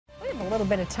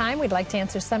little bit of time. We'd like to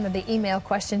answer some of the email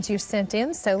questions you sent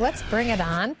in, so let's bring it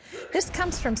on. This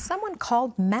comes from someone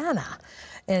called Manna.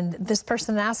 And this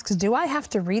person asks, do I have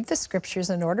to read the scriptures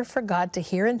in order for God to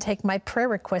hear and take my prayer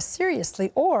requests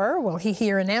seriously? Or will he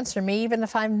hear and answer me even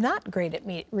if I'm not great at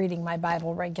reading my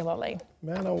Bible regularly?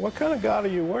 Manna, what kind of God are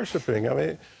you worshiping? I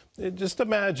mean, just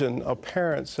imagine a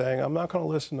parent saying, I'm not going to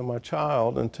listen to my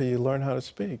child until you learn how to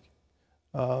speak.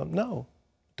 No,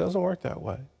 it doesn't work that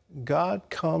way. God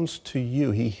comes to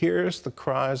you. He hears the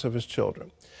cries of his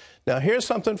children. Now, here's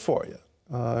something for you.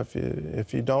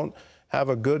 If you don't have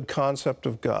a good concept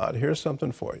of God, here's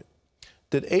something for you.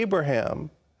 Did Abraham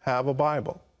have a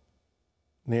Bible?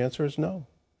 And the answer is no,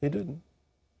 he didn't.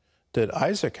 Did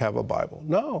Isaac have a Bible?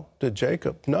 No. Did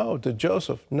Jacob? No. Did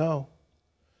Joseph? No.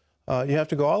 You have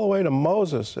to go all the way to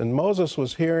Moses, and Moses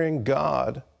was hearing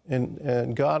God,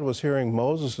 and God was hearing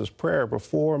Moses' prayer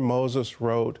before Moses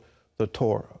wrote the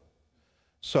Torah.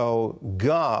 So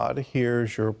God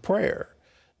hears your prayer.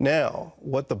 Now,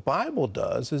 what the Bible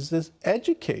does is this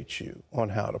educates you on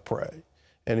how to pray.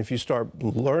 And if you start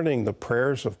learning the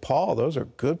prayers of Paul, those are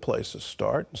good places to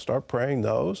start, and start praying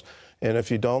those. And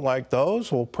if you don't like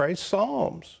those, well, pray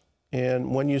Psalms.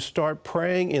 And when you start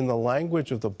praying in the language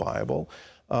of the Bible,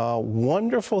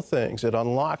 wonderful things, it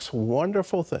unlocks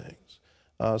wonderful things.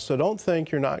 So don't think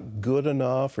you're not good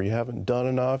enough, or you haven't done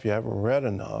enough, you haven't read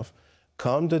enough.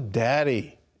 Come to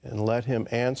Daddy and let him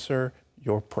answer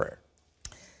your prayer.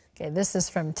 Okay, this is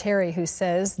from Terry, who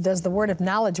says, does the word of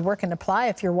knowledge work and apply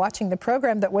if you're watching the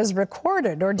program that was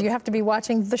recorded, or do you have to be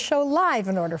watching the show live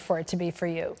in order for it to be for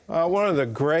you? One of the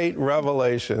great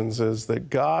revelations is that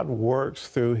God works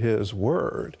through his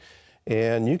word.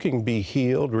 And you can be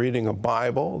healed reading a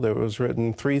Bible that was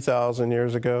written 3,000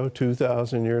 years ago,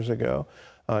 2,000 years ago.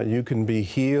 You can be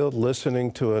healed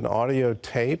listening to an audio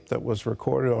tape that was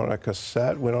recorded on a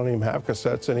cassette. We don't even have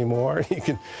cassettes anymore.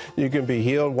 You can be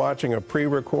healed watching a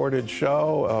pre-recorded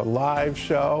show, a live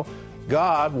show.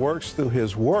 God works through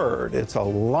his word. It's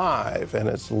alive, and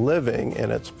it's living,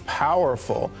 and it's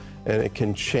powerful, and it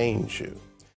can change you.